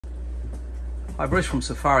Hi, Bruce from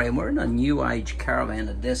Safiery, and we're in a new age caravan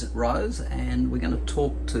at Desert Rose, and we're going to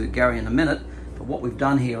talk to Gary in a minute. But what we've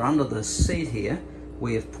done here under the seat here,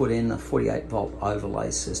 we have put in a 48 volt overlay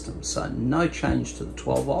system. So no change to the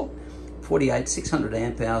 12 volt, 48, 600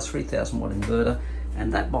 amp hours, 3000 watt inverter.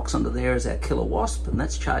 And that box under there is our Killa-Wasp, and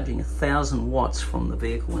that's charging 1000 watts from the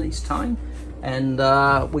vehicle when he's towing. And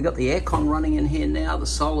we got the aircon running in here now. The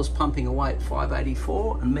solar's pumping away at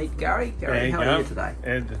 584. And meet Gary. Gary, how are you today?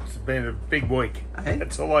 And it's been a big week. Hey?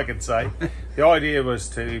 That's all I can say. The idea was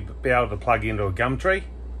to be able to plug into a gum tree,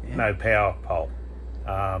 no power pole.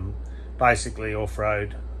 Basically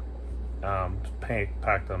off-road,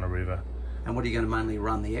 parked on a river. And what are you going to mainly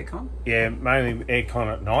run, the aircon? Yeah, mainly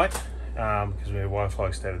aircon at night, because we have Wi-Fi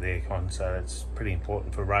instead of the aircon, so that's pretty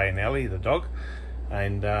important for Rae and Ellie, the dog.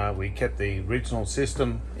 And we kept the original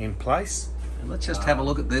system in place. And let's just have a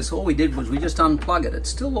look at this. All we did was we just unplug it. It's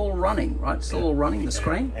still all running, right? It's still all running, the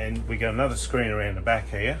screen. And we got another screen around the back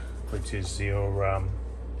here, which is your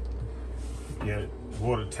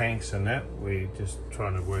water tanks and that. We're just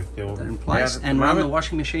trying to work that in place. And run the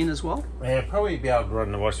washing machine as well? Yeah, probably be able to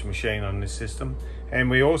run the washing machine on this system. And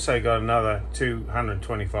we also got another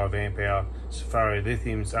 225 amp hour Safiery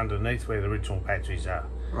Lithiums underneath where the original batteries are.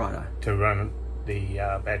 Righto. To run the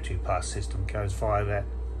battery plus system, goes via that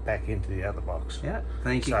back into the other box. Yeah,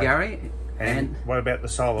 thank you, Gary. And what about the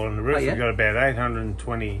solar on the roof? We've got about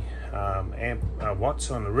 820 watts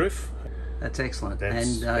on the roof. That's excellent.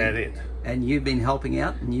 That's about it. And you've been helping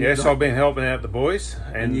out? And yes, I've been helping out the boys.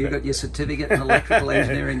 And you got your certificate in electrical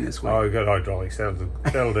engineering this week? Oh, we've got hydraulics.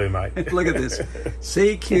 That'll do, mate. Look at this.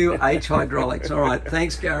 CQH Hydraulics. All right,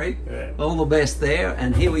 thanks, Gary. Yeah. All the best there.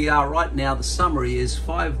 And here we are right now. The summary is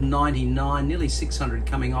 599, nearly 600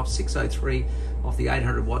 coming off, 603 off the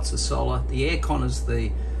 800 watts of solar. The aircon is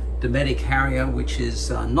the Dometic Harrier, which is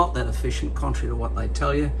not that efficient, contrary to what they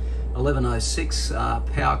tell you. 1106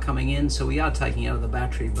 power coming in, so we are taking out of the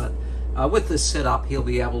battery, but with this setup he'll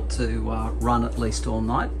be able to run at least all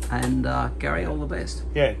night. And Gary, all the best.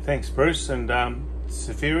 Yeah, thanks Bruce, and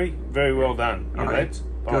Safiery, very well done. All right.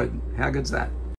 Good. How good's that?